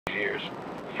years.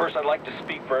 First, I'd like to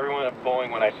speak for everyone at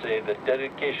Boeing when I say the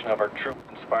dedication of our troops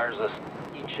inspires us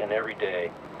each and every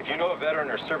day. If you know a veteran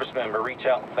or service member, reach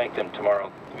out and thank them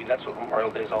tomorrow. I mean, that's what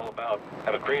Memorial Day is all about.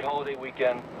 Have a great holiday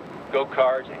weekend. Go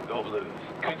Cards and go Blues.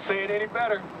 Couldn't say it any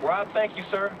better. Rob, thank you,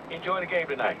 sir. Enjoy the game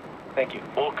tonight. Thank you.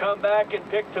 We'll come back and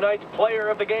pick tonight's player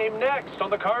of the game next on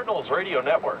the Cardinals Radio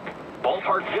Network.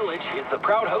 Ballpark Village is the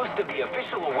proud host of the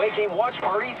official away game watch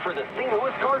parties for the St.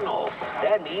 Louis Cardinals.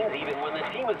 That means even when the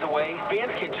team is away, fans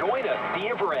can join a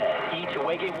sea of red. Each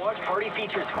away game watch party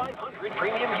features 500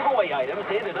 premium giveaway items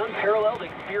and an unparalleled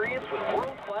experience with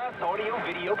world-class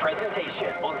audio-video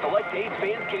presentation. On select days,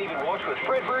 fans can even watch with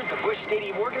Fredbird, the Busch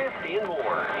Stadium organist, and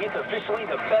more. It's officially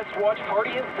the best watch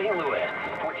party in St. Louis.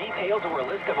 For details or a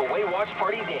list of away watch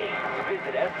party days,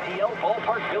 visit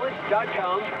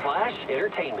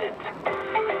stlballparkvillage.com/entertainment.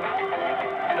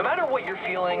 No matter what you're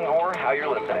feeling or how you're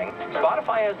listening,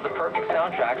 Spotify has the perfect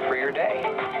soundtrack for your day.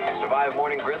 Survive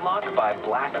morning gridlock by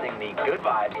blasting the Good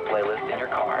Vibes playlist in your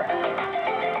car.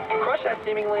 Crush that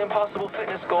seemingly impossible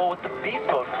fitness goal with the Beast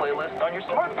Mode playlist on your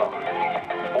smartphone.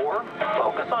 Or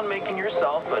focus on making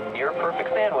yourself a near-perfect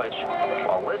sandwich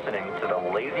while listening to the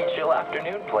Lazy Chill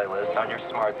Afternoon playlist on your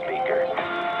smart speaker.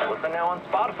 Listen now on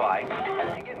Spotify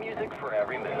and get music for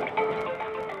every mood.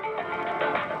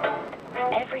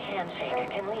 Every handshake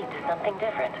can lead to something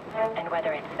different. And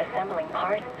whether it's assembling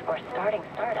parts or starting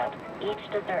startups, each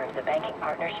deserves a banking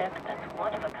partnership that's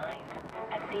one of a kind.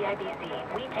 At CIBC,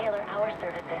 we tailor our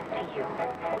services to you.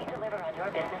 We deliver on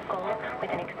your business goals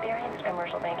with an experienced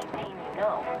commercial banking team you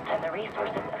know and the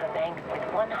resources of a bank with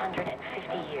 150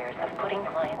 years of putting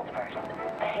clients first.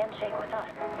 A handshake with us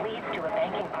leads to a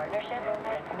banking partnership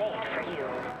that's made for you.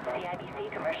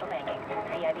 CIBC Commercial Banking.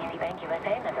 CIBC Bank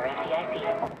USA, member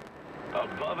FDIC.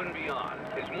 Above and Beyond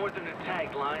is more than a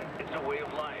tagline, it's a way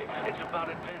of life. It's about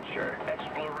adventure,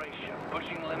 exploration,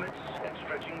 pushing limits, and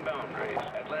stretching boundaries.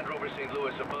 At Land Rover St.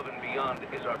 Louis, Above and Beyond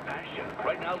is our passion.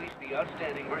 Right now, lease the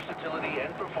outstanding versatility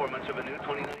and performance of a new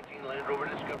 2019 Land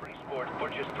Rover Discovery Sport for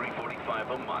just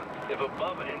 $345 a month. If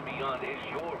Above and Beyond is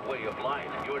your way of life,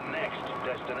 your next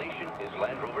destination is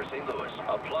Land Rover St. Louis,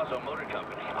 a Plaza Motor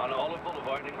Company on Olive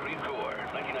Boulevard in Creve Coeur.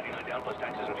 $19.99 down plus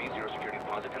taxes and fees, 0 security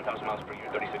deposit, 10,000 miles per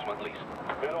year, 36-month lease.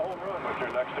 Hit a home run with your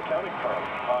next accounting firm.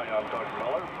 Hi, I'm Doug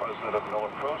Miller, president of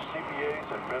Miller Prost CPAs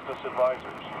and Business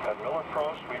Advisors. At Miller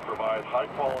Prost, we provide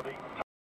high-quality,